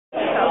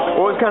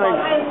What was kind of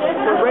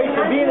the race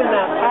of being in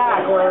that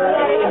pack, where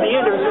in the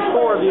end it was just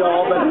 4 of you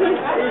all, but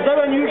is that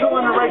unusual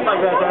in a race like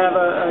that to have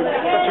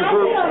such a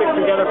group stick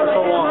together for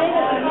so long?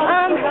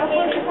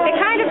 It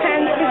kind of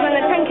depends, because when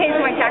the 10K is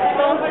more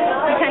tactical,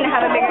 we tend to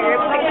have a bigger group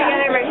stick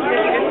together versus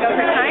if you just go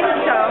for time.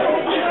 So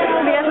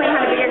we definitely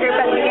had a bigger group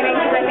at the beginning,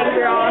 because I think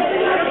we were all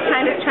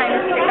kind of trying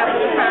to stick up at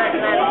the front,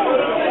 and then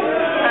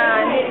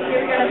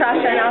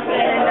Natasha and Alfie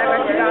and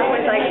Douglas took off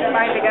with like 5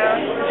 to go.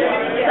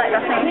 So that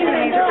definitely was a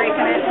major break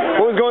in it.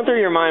 What was going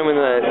through your mind when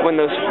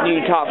those new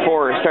top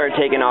 4 started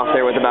taking off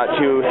there with about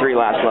 2-3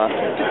 laps left?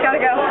 Just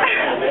gotta go.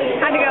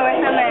 Had to go with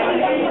them,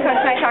 and Coach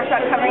and I talked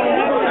about covering the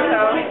heat, so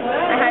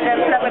I had to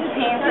put up with the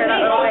pain for that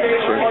little bit.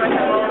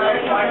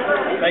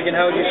 Meaghan,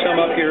 how would you sum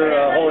up your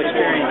whole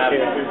experience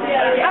here?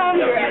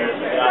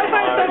 So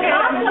far so good.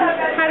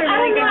 Had a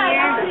really good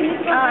year.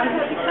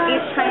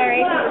 Each time I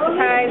race is a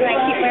surprise, and I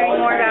keep learning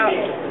more about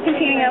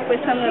competing up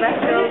with some of the best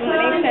girls in the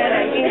nation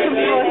and being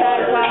comfortable with that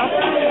as well.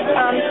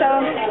 So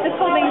this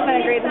whole thing's been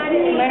a great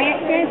learning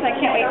experience, and I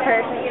can't wait for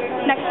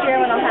next year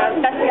when I'll have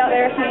Betsy out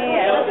there with me,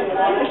 and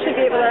we should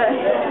be able to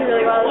do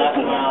really well as a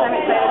team. So I'm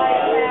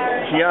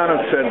excited. Kiana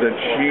said that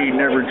she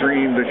never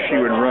dreamed that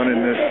she would run in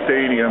this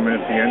stadium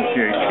at the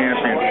NCAA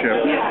Championship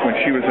when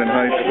she was in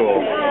high school.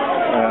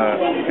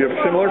 Do you have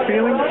similar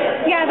feelings?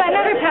 Yeah, that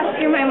never passed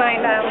through my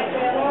mind.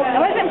 I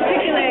wasn't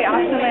particularly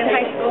awesome in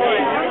high school,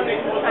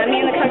 and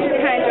me and the coaches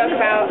kind of joke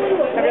about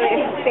a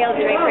really failed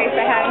straight race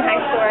I had in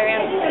high school. I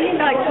ran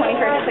like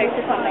 21st place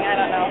or something, I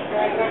don't know.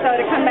 So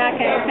to come back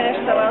and finish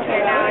so well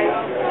here now is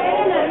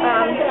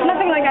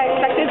nothing like I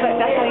expected, but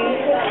definitely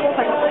a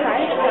pleasant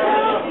surprise.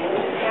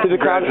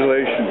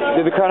 Congratulations.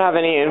 Did the crowd have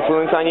any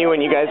influence on you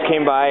when you guys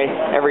came by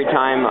every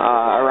time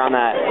around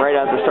that, right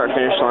at the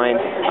start-finish line?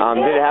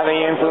 Did it have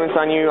any influence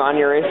on you on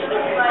your race?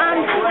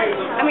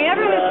 I mean,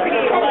 everyone was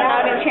pretty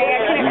loud and cheering.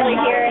 I couldn't really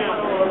hear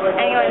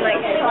anyone, like,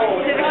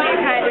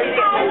 specifically kind of just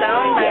get in the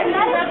zone, but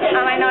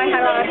I know I had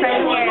a lot of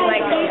friends here, and,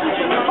 like,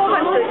 a whole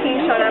bunch of the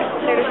team showed up.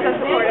 They were so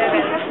supportive,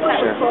 and that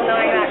was cool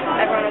knowing that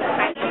everyone was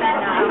behind me.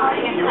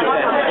 You were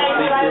at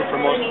lead for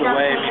most of the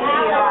way.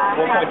 At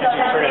what point did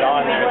you turn it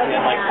on there?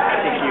 And, like, I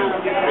think you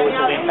really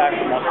the lead back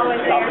for most of the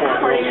top 4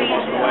 girls for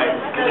most of the way.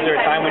 Was there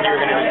a time when you were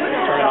going to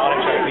turn it on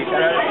and try to beat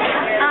that?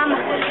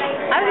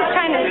 I was just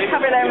trying to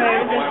cover their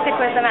moves and stick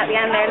with them at the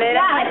end there. They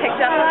definitely picked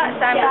up a lot,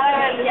 so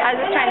I was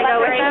just trying to go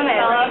with them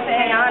and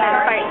hang on and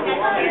fight.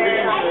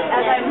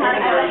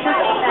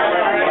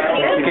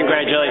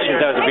 Congratulations,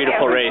 that was a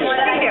beautiful race.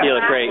 Thank you. You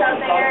look great. I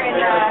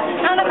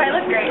don't know if I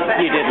look great, but...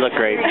 You did look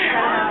great.